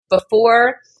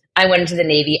before I went into the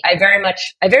Navy, I very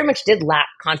much did lack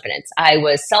confidence. I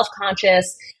was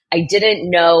self-conscious. I didn't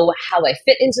know how I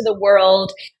fit into the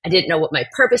world. I didn't know what my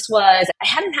purpose was. I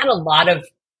hadn't had a lot of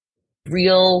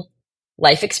real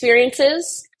life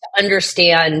experiences to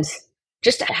understand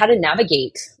just how to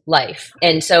navigate life.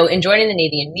 And so in joining the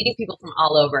Navy and meeting people from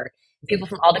all over, people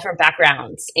from all different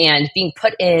backgrounds, and being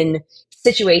put in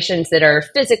situations that are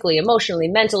physically, emotionally,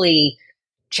 mentally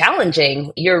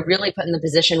challenging, you're really put in the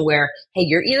position where, hey,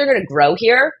 you're either going to grow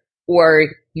here or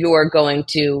you're going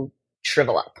to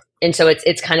shrivel up. And so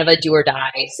it's kind of a do or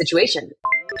die situation.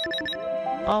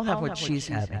 I'll have what she's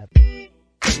having.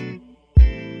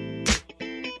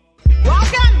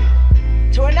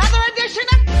 Welcome to another edition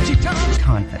of She Talks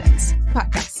Confidence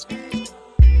Podcast.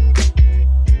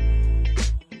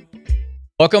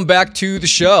 Welcome back to the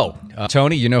show.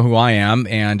 Tony, you know who I am.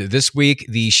 And this week,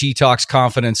 the She Talks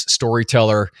Confidence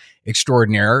storyteller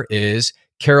extraordinaire is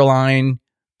Caroline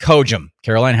Kojum.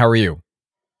 Caroline, how are you?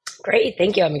 Great.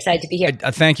 Thank you. I'm excited to be here.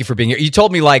 Thank you for being here. You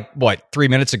told me 3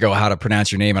 minutes ago how to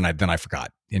pronounce your name, and then I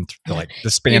forgot in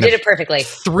the span you of did it perfectly.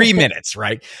 3 minutes,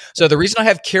 right? So the reason I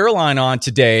have Caroline on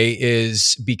today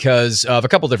is because of a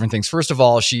couple different things. First of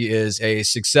all, she is a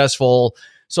successful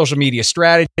social media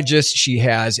strategist. She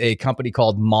has a company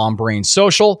called Mom Brain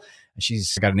Social.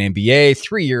 She's got an MBA,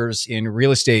 3 years in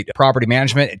real estate property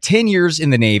management, 10 years in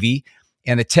the Navy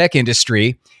and the tech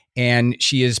industry. And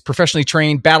she is professionally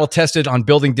trained, battle tested on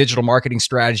building digital marketing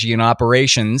strategy and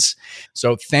operations.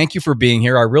 So thank you for being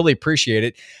here. I really appreciate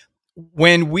it.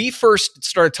 When we first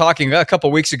started talking a couple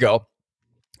of weeks ago,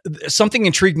 something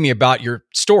intrigued me about your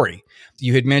story.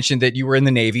 You had mentioned that you were in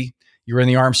the Navy, you were in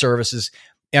the armed services.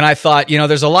 And I thought,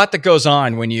 there's a lot that goes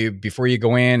on before you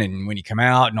go in and when you come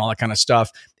out and all that kind of stuff.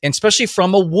 And especially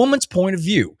from a woman's point of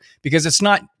view, because it's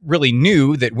not really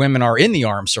new that women are in the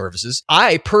armed services.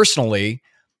 I personally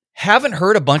haven't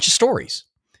heard a bunch of stories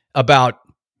about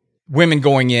women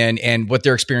going in and what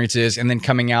their experience is and then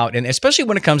coming out. And especially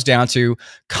when it comes down to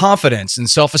confidence and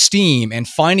self-esteem and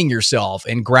finding yourself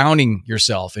and grounding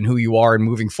yourself in who you are and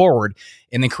moving forward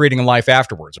and then creating a life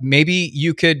afterwards. Maybe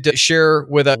you could share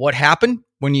with us what happened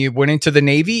when you went into the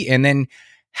Navy and then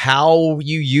how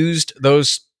you used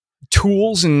those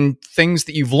tools and things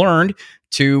that you've learned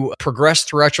to progress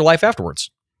throughout your life afterwards.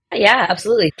 Yeah,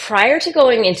 absolutely. Prior to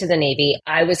going into the Navy,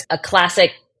 I was a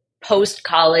classic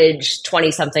post-college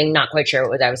 20-something, not quite sure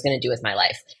what I was going to do with my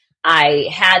life. I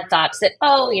had thoughts that,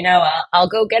 I'll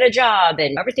go get a job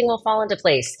and everything will fall into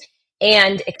place.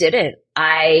 And it didn't.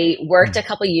 I worked a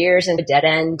couple years in a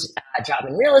dead-end job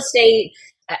in real estate.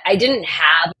 I didn't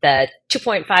have the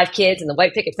 2.5 kids and the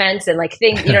white picket fence and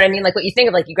thing, you know what I mean? Like what you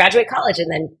think of, you graduate college and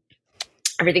then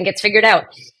everything gets figured out.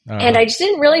 And I just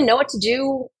didn't really know what to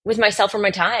do with myself or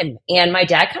my time. And my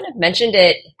dad kind of mentioned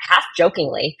it half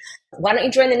jokingly. Why don't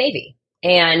you join the Navy?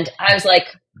 And I was like,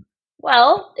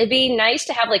 well, it'd be nice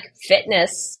to have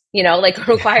fitness,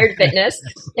 required fitness.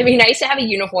 It'd be nice to have a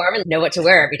uniform and know what to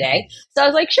wear every day. So I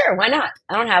was like, sure, why not?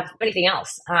 I don't have anything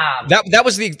else. That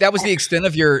was the extent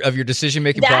of your decision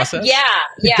making process. Yeah.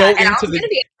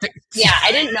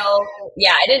 I didn't know.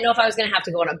 Yeah, I didn't know if I was going to have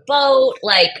to go on a boat.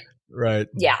 Right.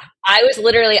 Yeah. I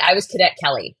was Cadet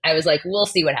Kelly. I was like, we'll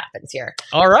see what happens here.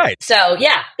 All right. So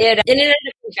yeah, it ended up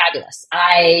being fabulous.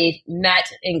 I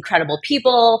met incredible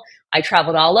people. I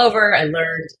traveled all over. I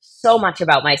learned so much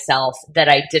about myself that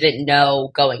I didn't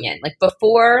know going in.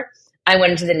 Before I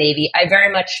went into the Navy, I very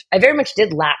much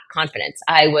did lack confidence.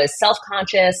 I was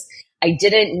self-conscious. I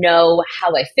didn't know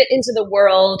how I fit into the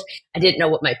world. I didn't know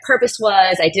what my purpose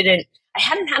was. I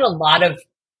hadn't had a lot of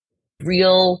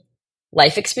real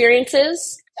life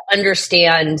experiences to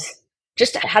understand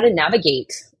just how to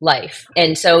navigate life.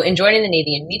 And so in joining the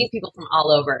Navy and meeting people from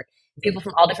all over, people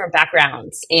from all different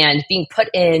backgrounds, and being put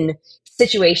in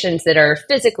situations that are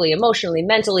physically, emotionally,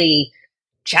 mentally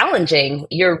challenging,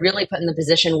 you're really put in the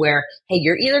position where, hey,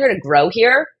 you're either going to grow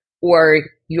here or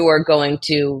you're going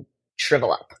to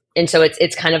shrivel up. And so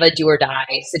it's kind of a do or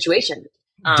die situation.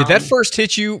 Did that first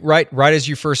hit you right as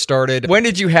you first started? When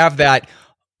did you have that,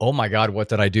 oh my God, what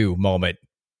did I do moment?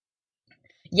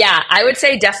 Yeah, I would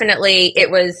say definitely it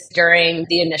was during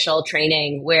the initial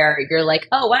training where you're like,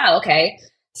 oh, wow, okay.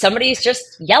 Somebody's just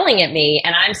yelling at me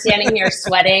and I'm standing here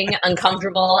sweating,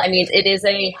 uncomfortable. I mean, it is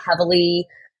a heavily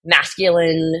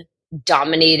masculine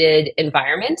dominated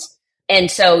environment. And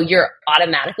so you're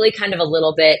automatically kind of a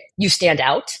little bit, you stand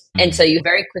out. And so you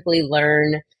very quickly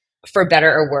learn, for better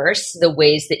or worse, the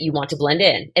ways that you want to blend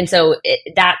in. And so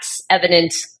that's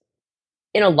evident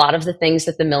in a lot of the things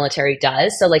that the military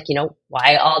does. So like,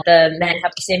 why all the men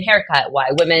have the same haircut,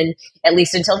 why women, at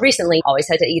least until recently, always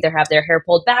had to either have their hair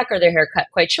pulled back or their hair cut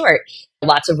quite short.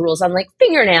 Lots of rules on like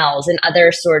fingernails and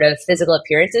other sort of physical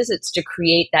appearances. It's to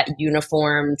create that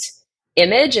uniformed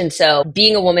image. And so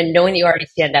being a woman, knowing that you already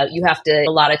stand out, you have to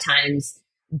a lot of times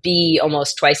be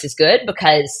almost twice as good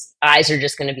because eyes are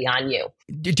just going to be on you.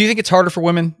 Do you think it's harder for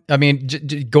women? I mean,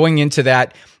 going into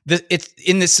that, it's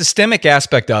in the systemic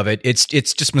aspect of it. It's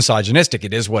just misogynistic.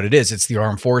 It is what it is. It's the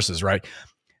armed forces, right?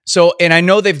 So, and I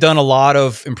know they've done a lot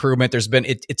of improvement. There's been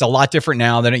it's a lot different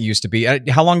now than it used to be.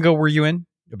 How long ago were you in?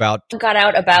 I got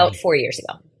out about 4 years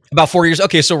ago. About 4 years.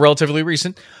 Okay, so relatively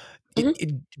recent.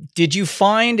 Mm-hmm. Did you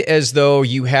find as though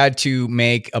you had to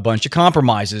make a bunch of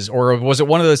compromises, or was it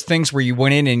one of those things where you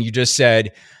went in and you just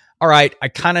said, all right, I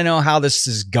kind of know how this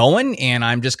is going and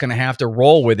I'm just going to have to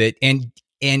roll with it. And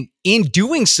in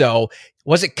doing so,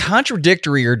 was it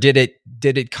contradictory, or did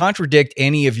it contradict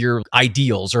any of your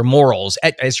ideals or morals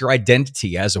as your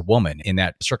identity as a woman in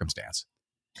that circumstance?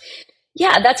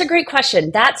 Yeah, that's a great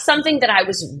question. That's something that I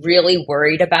was really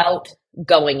worried about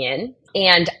going in.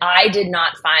 And I did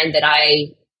not find that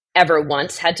I ever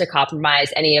once had to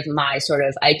compromise any of my sort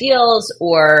of ideals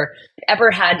or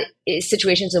ever had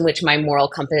situations in which my moral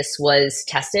compass was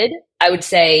tested. I would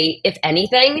say, if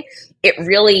anything, it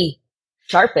really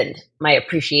sharpened my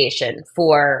appreciation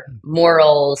for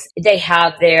morals. They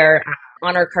have their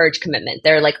honor, courage, commitment,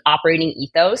 their like operating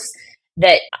ethos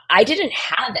that I didn't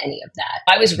have any of that.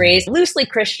 I was raised loosely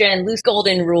Christian, loose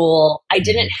golden rule. I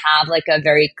didn't have like a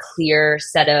very clear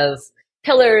set of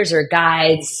pillars or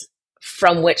guides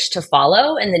from which to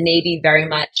follow. And the Navy very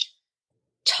much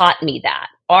taught me that.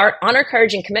 Our honor,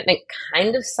 courage, and commitment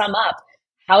kind of sum up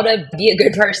how to be a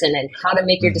good person and how to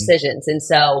make your decisions. And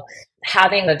so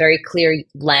having a very clear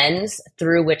lens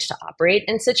through which to operate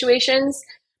in situations,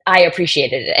 I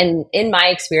appreciated it. And in my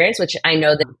experience, which I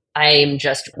know that I'm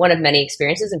just one of many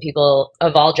experiences, and people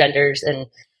of all genders and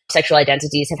sexual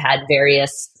identities have had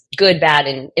various good, bad,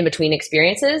 and in between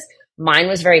experiences. Mine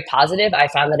was very positive. I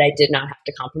found that I did not have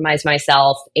to compromise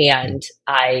myself, and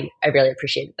I really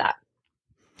appreciated that.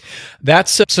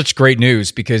 That's such great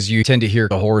news, because you tend to hear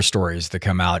the horror stories that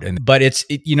come out, but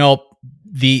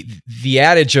the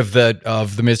adage of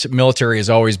the military has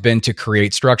always been to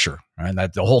create structure, right?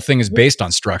 That the whole thing is based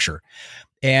on structure.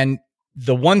 And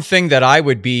the one thing that I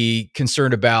would be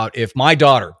concerned about if my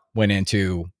daughter went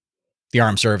into the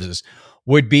armed services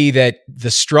would be that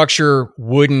the structure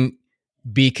wouldn't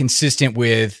be consistent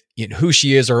with who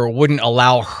she is, or wouldn't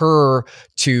allow her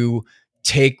to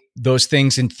take those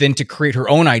things and then to create her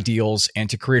own ideals and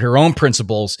to create her own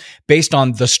principles based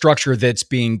on the structure that's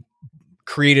being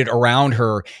created around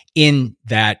her in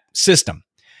that system.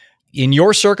 In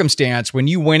your circumstance, when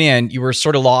you went in, you were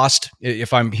sort of lost,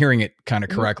 if I'm hearing it kind of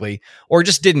correctly, or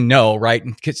just didn't know, right?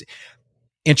 Because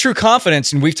in true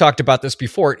confidence, and we've talked about this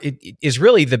before, it is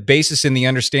really the basis in the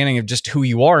understanding of just who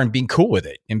you are and being cool with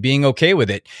it and being okay with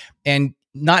it and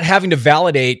not having to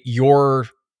validate your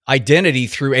identity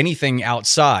through anything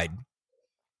outside.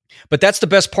 But that's the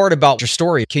best part about your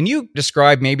story. Can you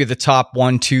describe maybe the top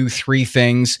 1, 2, 3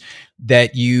 things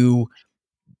that you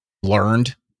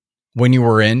learned when you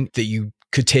were in that you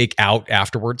could take out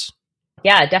afterwards?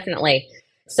 Yeah, definitely.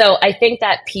 So I think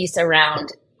that piece around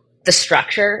the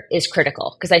structure is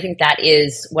critical, because I think that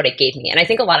is what it gave me. And I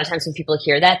think a lot of times when people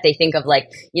hear that, they think of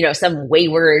like, some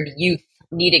wayward youth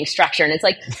needing structure. And it's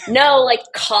like, no, like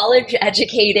college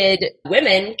educated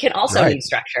women can also need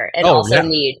structure and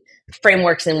need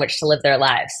frameworks in which to live their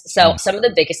lives. So some of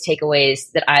the biggest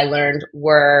takeaways that I learned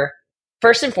were,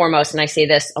 first and foremost, and I say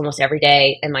this almost every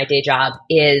day in my day job,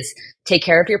 is take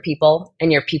care of your people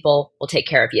and your people will take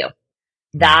care of you.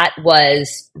 That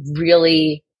was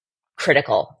really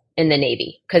critical in the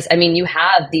Navy, because you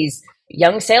have these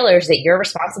young sailors that you're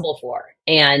responsible for,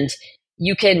 and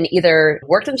you can either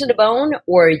work them to the bone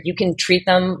or you can treat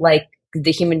them like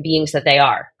the human beings that they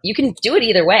are. You can do it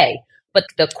either way, but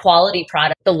the quality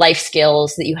product, the life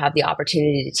skills that you have the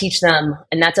opportunity to teach them,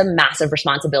 and that's a massive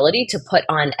responsibility to put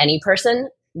on any person,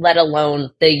 let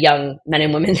alone the young men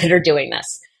and women that are doing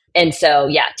this. And so,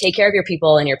 yeah, take care of your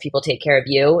people and your people take care of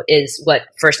you is what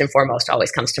first and foremost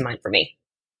always comes to mind for me.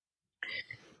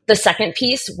 The second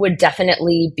piece would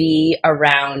definitely be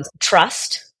around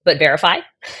trust, but verify.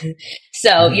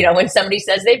 So, when somebody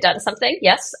says they've done something,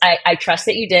 yes, I trust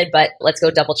that you did, but let's go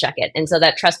double check it. And so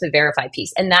that trust but verify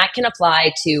piece, and that can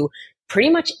apply to pretty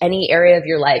much any area of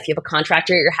your life. You have a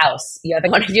contractor at your house, you have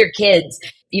one of your kids,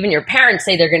 even your parents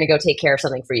say they're going to go take care of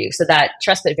something for you. So that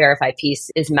trust but verify piece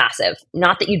is massive.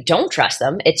 Not that you don't trust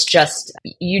them. It's just,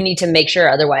 you need to make sure,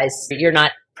 otherwise you're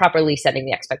not properly setting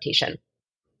the expectation.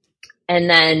 And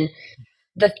then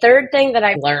the third thing that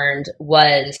I learned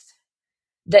was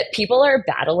that people are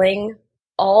battling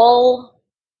all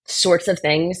sorts of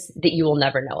things that you will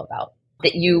never know about,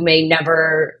 that you may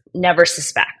never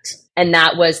suspect. And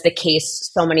that was the case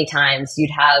so many times.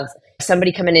 You'd have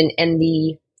somebody come in and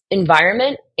the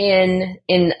environment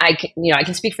I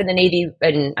can speak for the Navy,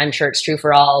 and I'm sure it's true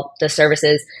for all the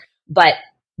services, but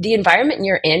the environment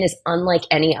you're in is unlike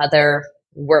any other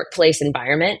workplace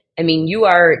environment. I mean, you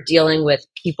are dealing with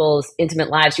people's intimate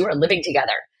lives. You are living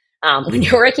together. When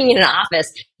you're working in an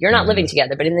office, you're not living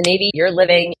together, but in the Navy, you're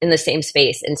living in the same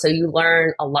space. And so you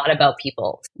learn a lot about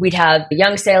people. We'd have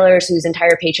young sailors whose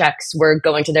entire paychecks were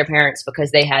going to their parents because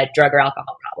they had drug or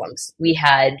alcohol problems. We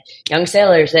had young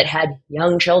sailors that had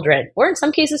young children, or in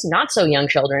some cases, not so young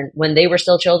children when they were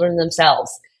still children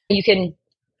themselves. You can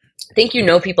think you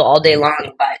know people all day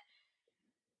long, but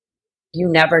you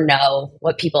never know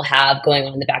what people have going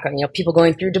on in the background. You know, people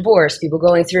going through divorce, people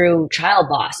going through child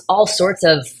loss, all sorts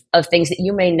of things that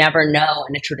you may never know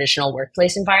in a traditional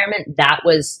workplace environment.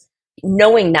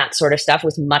 Knowing that sort of stuff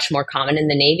was much more common in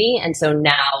the Navy. And so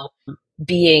now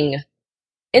being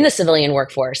in the civilian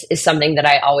workforce is something that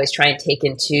I always try and take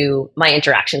into my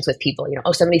interactions with people. You know,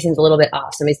 oh, somebody seems a little bit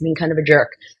off. Somebody's being kind of a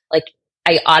jerk. Like,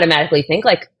 I automatically think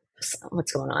like,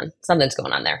 what's going on? Something's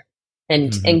going on there.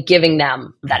 And giving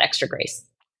them that extra grace.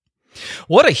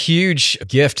 What a huge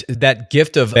gift, that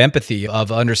gift of empathy,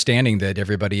 of understanding that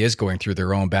everybody is going through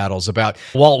their own battles. About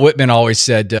Walt Whitman always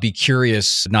said, be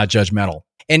curious, not judgmental.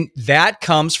 And that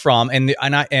comes from,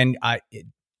 I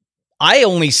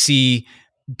only see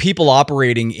people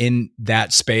operating in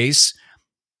that space.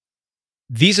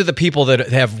 These are the people that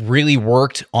have really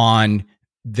worked on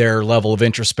their level of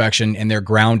introspection and their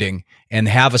grounding and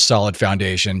have a solid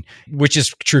foundation, which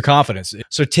is true confidence.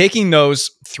 So taking those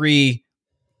three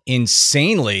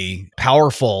insanely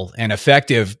powerful and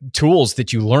effective tools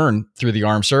that you learn through the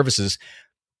armed services,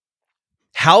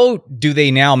 how do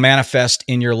they now manifest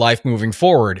in your life moving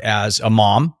forward as a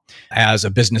mom, as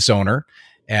a business owner,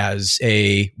 as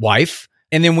a wife?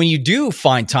 And then when you do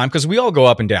find time, because we all go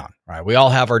up and down, right? We all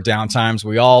have our down times.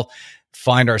 We all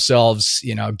find ourselves,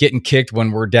 getting kicked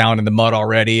when we're down in the mud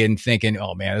already and thinking,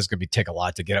 oh man, this is going to take a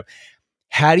lot to get up.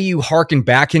 How do you hearken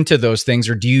back into those things,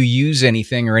 or do you use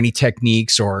anything or any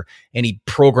techniques or any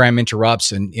program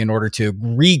interrupts in order to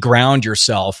reground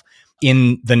yourself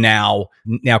in the now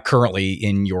currently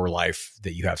in your life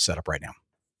that you have set up right now?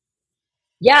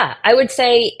 Yeah, I would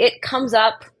say it comes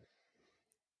up.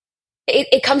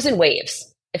 It comes in waves.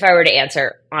 If I were to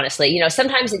answer honestly,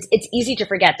 sometimes it's easy to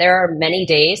forget. There are many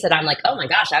days that I'm like, oh my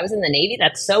gosh, I was in the Navy.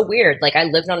 That's so weird. Like, I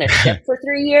lived on a ship for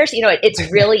 3 years.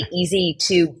 It's really easy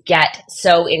to get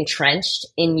so entrenched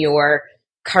in your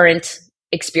current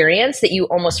experience that you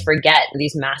almost forget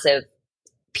these massive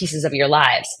pieces of your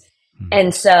lives.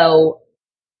 And so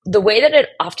the way that it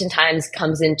oftentimes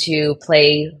comes into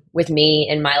play with me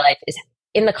in my life is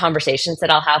in the conversations that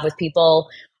I'll have with people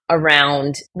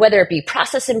around whether it be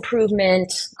process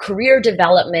improvement, career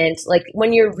development, like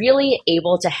when you're really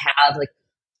able to have like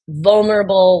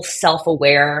vulnerable,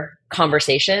 self-aware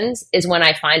conversations is when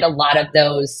I find a lot of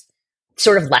those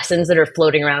sort of lessons that are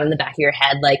floating around in the back of your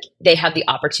head, like they have the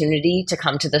opportunity to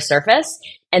come to the surface.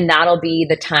 And that'll be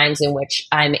the times in which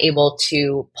I'm able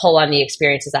to pull on the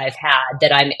experiences I've had,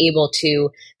 that I'm able to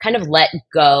kind of let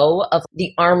go of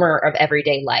the armor of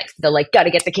everyday life. The like, got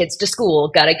to get the kids to school,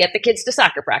 got to get the kids to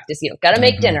soccer practice, got to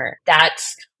make dinner.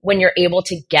 That's when you're able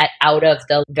to get out of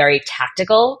the very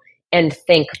tactical and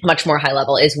think much more high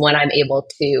level, is when I'm able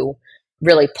to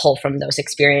really pull from those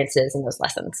experiences and those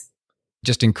lessons.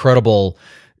 Just incredible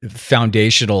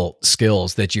foundational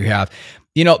skills that you have.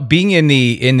 Being in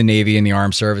the Navy, in the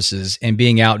armed services, and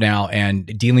being out now and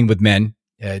dealing with men,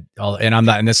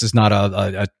 and this is not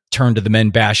a turn to the men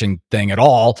bashing thing at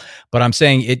all, but I'm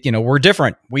saying it, we're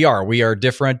different. We are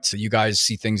different. You guys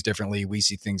see things differently. We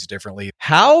see things differently.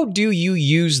 How do you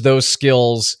use those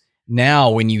skills now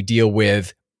when you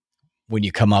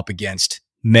come up against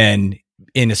men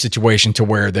in a situation to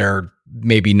where they're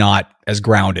maybe not as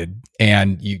grounded,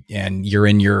 and you're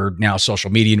in your now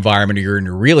social media environment, or you're in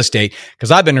your real estate?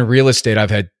 Because I've been in real estate. I've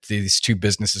had these two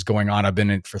businesses going on. I've been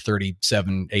in it for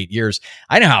 8 years.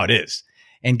 I know how it is.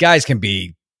 And guys can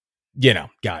be,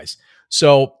 guys.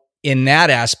 So in that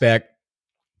aspect,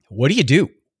 what do you do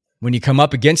when you come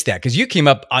up against that? Because you came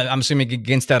up, I'm assuming,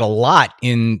 against that a lot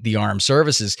in the armed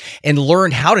services and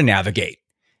learned how to navigate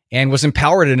and was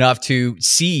empowered enough to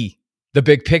see the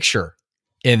big picture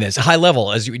in this high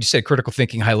level, as you said, critical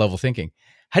thinking, high level thinking.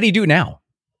 How do you do it now?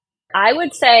 I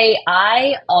would say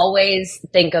I always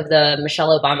think of the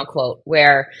Michelle Obama quote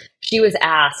where she was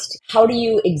asked, how do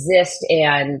you exist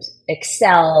and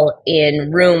excel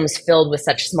in rooms filled with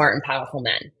such smart and powerful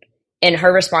men? And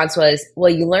her response was,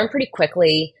 well, you learn pretty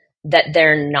quickly that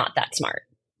they're not that smart.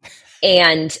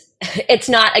 And it's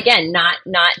not, again, not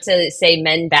to say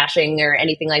men bashing or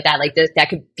anything like that. Like that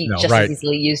could be as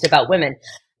easily used about women.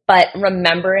 But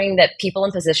remembering that people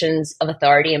in positions of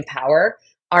authority and power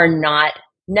are not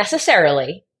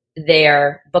necessarily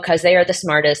there because they are the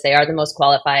smartest, they are the most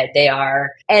qualified, they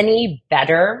are any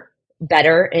better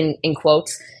in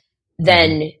quotes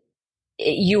than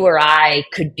you or I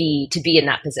could be to be in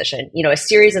that position. You know, a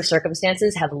series of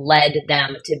circumstances have led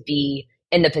them to be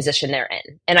in the position they're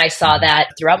in. And I saw that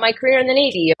throughout my career in the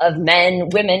Navy of men,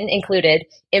 women included,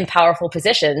 in powerful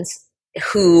positions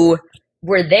who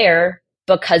were there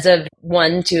because of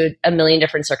 1 to a million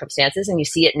different circumstances. And you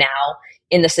see it now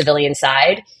in the civilian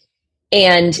side.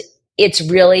 And it's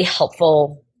really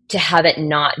helpful to have it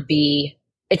not be,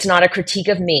 it's not a critique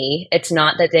of me. It's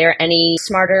not that they're any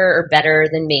smarter or better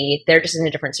than me. They're just in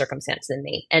a different circumstance than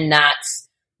me. And that's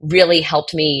really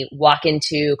helped me walk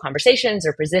into conversations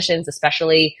or positions,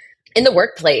 especially in the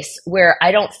workplace, where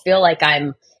I don't feel like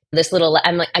I'm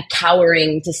like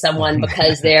cowering to someone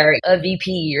because they're a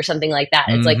VP or something like that.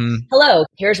 It's like, hello,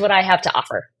 here's what I have to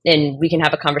offer. And we can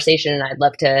have a conversation and I'd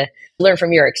love to learn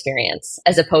from your experience,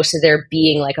 as opposed to there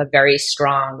being like a very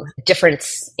strong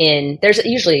difference in, there's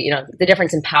usually, you know, the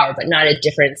difference in power, but not a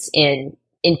difference in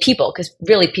people, because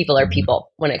really people are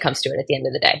people when it comes to it at the end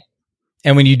of the day.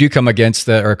 And when you do come against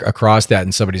that or across that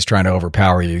and somebody's trying to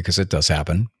overpower you, because it does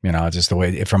happen, you know, just the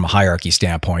way from a hierarchy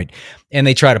standpoint, and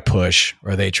they try to push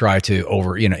or they try to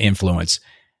influence,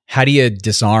 how do you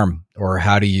disarm, or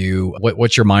how do you,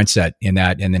 what's your mindset in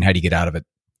that? And then how do you get out of it?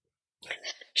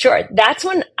 Sure. That's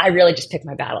when I really just pick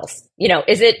my battles. You know,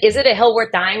 is it a hill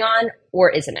worth dying on,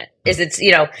 or isn't it? Is it,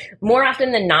 you know, more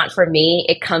often than not for me,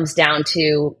 it comes down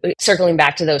to circling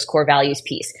back to those core values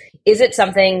piece. Is it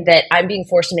something that I'm being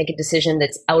forced to make a decision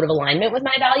that's out of alignment with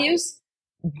my values?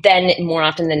 Then more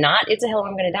often than not, it's a hill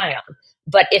I'm going to die on.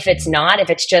 But if it's not, if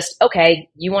it's just, okay,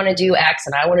 you want to do X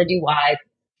and I want to do Y,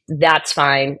 that's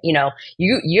fine. You know,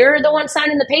 you're the one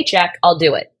signing the paycheck, I'll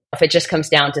do it. If it just comes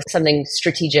down to something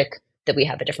strategic that we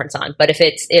have a difference on. But if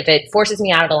it forces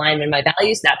me out of alignment with my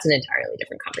values, that's an entirely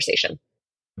different conversation.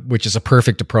 Which is a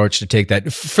perfect approach to take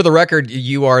that. For the record,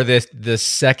 you are the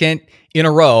second in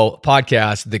a row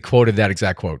podcast that quoted that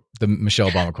exact quote, the Michelle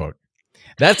Obama quote.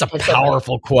 That's a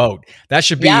powerful quote. That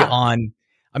should be on,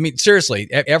 I mean, seriously,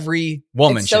 every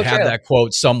woman should have that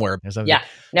quote somewhere. Yeah.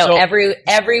 No, so,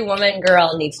 every woman,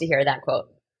 girl needs to hear that quote.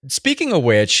 Speaking of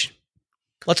which,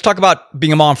 let's talk about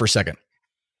being a mom for a second.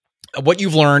 What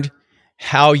you've learned,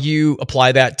 how you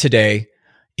apply that today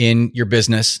in your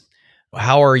business.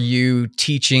 How are you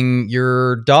teaching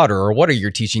your daughter, or what are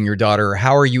you teaching your daughter?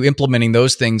 How are you implementing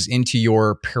those things into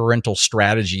your parental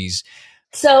strategies?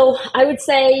 So I would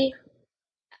say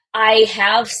I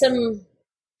have some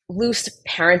loose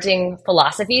parenting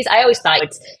philosophies. I always thought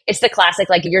it's the classic,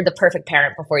 like, you're the perfect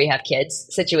parent before you have kids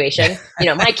situation. You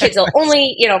know, my kids will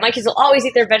always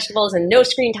eat their vegetables and no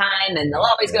screen time, and they'll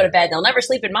always go to bed. They'll never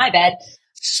sleep in my bed.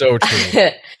 So true.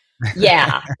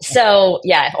 Yeah. So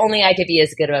yeah, if only I could be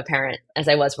as good of a parent as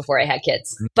I was before I had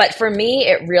kids. But for me,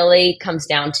 it really comes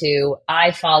down to,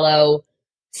 I follow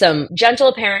some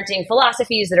gentle parenting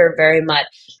philosophies that are very much,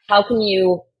 how can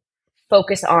you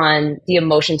focus on the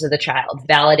emotions of the child,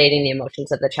 validating the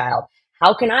emotions of the child?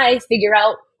 How can I figure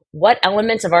out what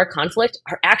elements of our conflict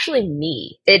are actually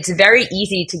me? It's very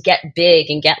easy to get big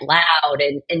and get loud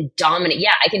and dominate.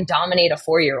 Yeah, I can dominate a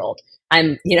 4-year-old.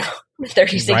 I'm, a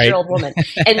 36-year-old woman,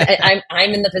 and I'm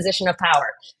in the position of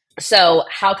power. So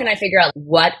how can I figure out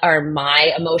what are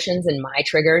my emotions and my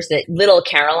triggers that little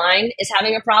Caroline is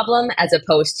having a problem, as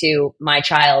opposed to my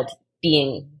child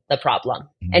being the problem?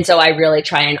 And so I really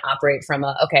try and operate from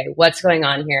okay, what's going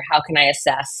on here? How can I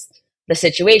assess the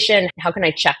situation? How can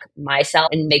I check myself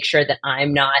and make sure that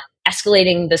I'm not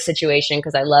escalating the situation?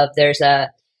 Because I love, there's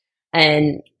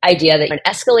an idea that an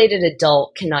escalated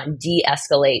adult cannot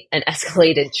de-escalate an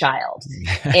escalated child.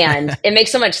 And it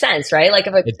makes so much sense, right? Like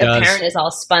if a parent is all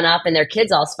spun up and their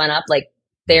kid's all spun up, like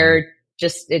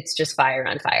it's just fire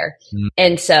on fire.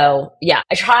 And so, yeah,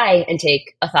 I try and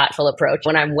take a thoughtful approach.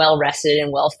 When I'm well rested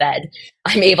and well fed,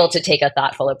 I'm able to take a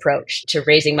thoughtful approach to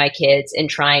raising my kids and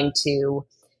trying to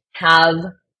have,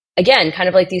 again, kind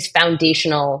of like these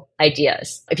foundational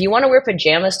ideas. If you want to wear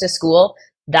pajamas to school,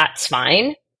 that's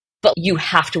fine. But you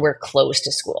have to wear clothes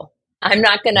to school. I'm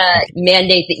not going to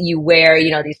mandate that you wear,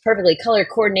 these perfectly color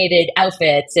coordinated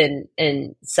outfits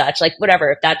and such, like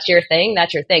whatever. If that's your thing,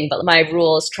 that's your thing. But my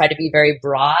rules try to be very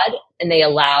broad and they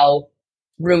allow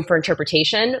room for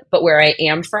interpretation. But where I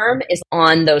am firm is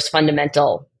on those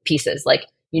fundamental pieces. Like,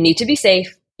 you need to be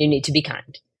safe. You need to be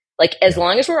kind. Like, as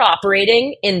long as we're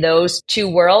operating in those two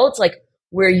worlds, like,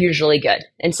 we're usually good.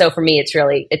 And so for me,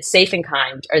 it's safe and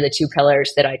kind are the two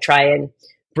pillars that I try and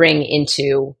bring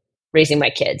into raising my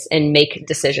kids and make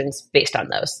decisions based on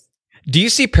those. Do you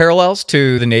see parallels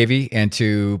to the Navy and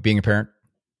to being a parent?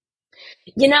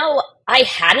 I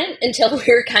hadn't until we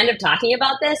were kind of talking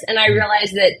about this. And I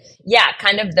realized that,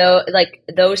 kind of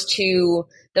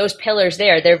those pillars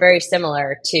there, they're very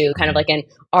similar to kind of like an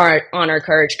honor,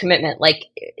 courage, commitment, like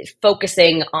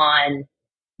focusing on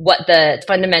what the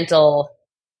fundamental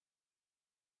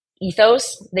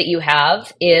ethos that you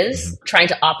have is, trying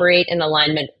to operate in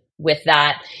alignment with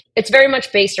that. It's very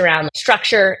much based around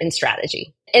structure and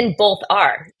strategy. And both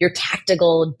are. Your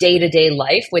tactical day-to-day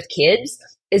life with kids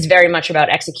is very much about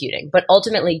executing. But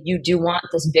ultimately, you do want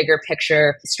this bigger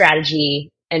picture strategy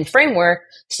and framework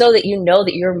so that you know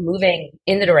that you're moving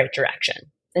in the right direction.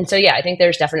 And so, I think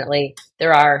there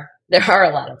are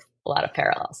a lot of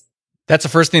parallels. That's the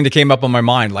first thing that came up on my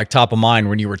mind, like top of mind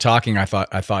when you were talking. I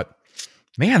thought,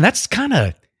 man, that's kind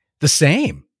of the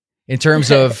same in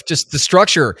terms of just the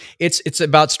structure. It's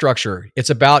about structure. It's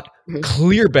about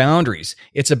clear boundaries.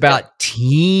 It's about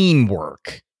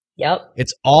teamwork. Yep.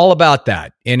 It's all about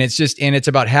that. And it's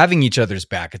about having each other's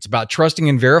back. It's about trusting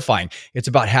and verifying. It's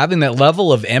about having that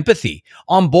level of empathy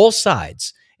on both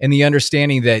sides and the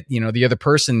understanding that, the other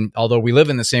person, although we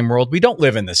live in the same world, we don't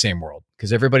live in the same world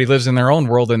because everybody lives in their own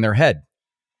world in their head.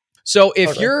 So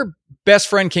if your best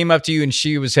friend came up to you and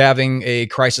she was having a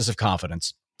crisis of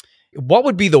confidence, what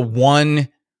would be the one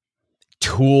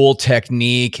tool,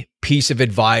 technique, piece of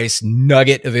advice,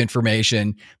 nugget of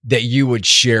information that you would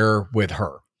share with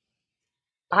her?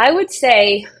 I would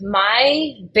say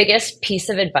my biggest piece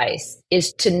of advice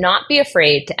is to not be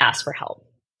afraid to ask for help.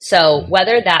 So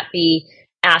whether that be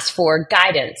ask for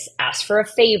guidance, ask for a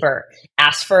favor,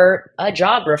 ask for a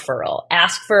job referral,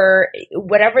 ask for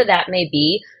whatever that may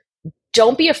be,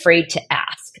 don't be afraid to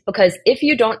ask, because if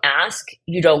you don't ask,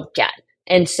 you don't get.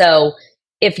 And so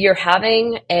if you're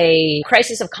having a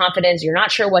crisis of confidence, you're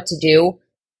not sure what to do,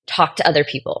 talk to other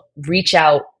people, reach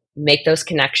out, make those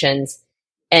connections,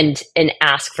 and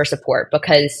ask for support,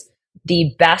 because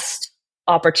the best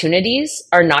opportunities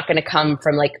are not going to come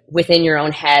from like within your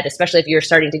own head, especially if you're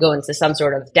starting to go into some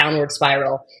sort of downward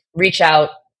spiral. Reach out,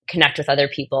 connect with other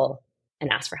people,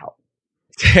 and ask for help.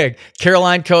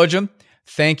 Caroline Kojum,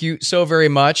 thank you so very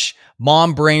much.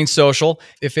 Mom Brain Social.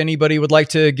 If anybody would like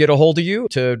to get a hold of you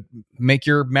to make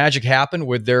your magic happen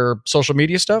with their social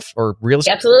media stuff or real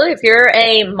estate. Absolutely. If you're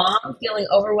a mom feeling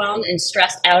overwhelmed and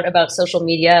stressed out about social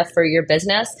media for your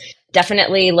business,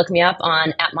 definitely look me up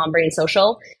on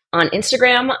 @MomBrainSocial on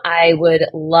Instagram. I would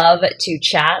love to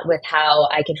chat with how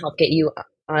I can help get you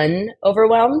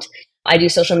unoverwhelmed. I do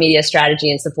social media strategy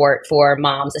and support for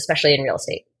moms, especially in real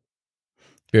estate.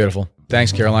 Beautiful.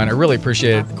 Thanks, Caroline. I really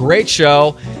appreciate it. Great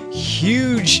show.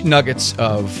 Huge nuggets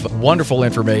of wonderful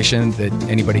information that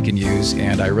anybody can use,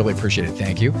 and I really appreciate it.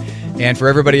 Thank you. And for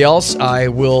everybody else, I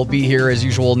will be here as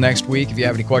usual next week. If you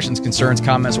have any questions, concerns,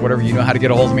 comments, whatever, you know how to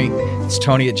get a hold of me. It's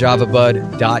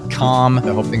Tony@javabud.com. I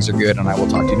hope things are good, and I will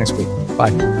talk to you next week.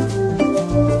 Bye.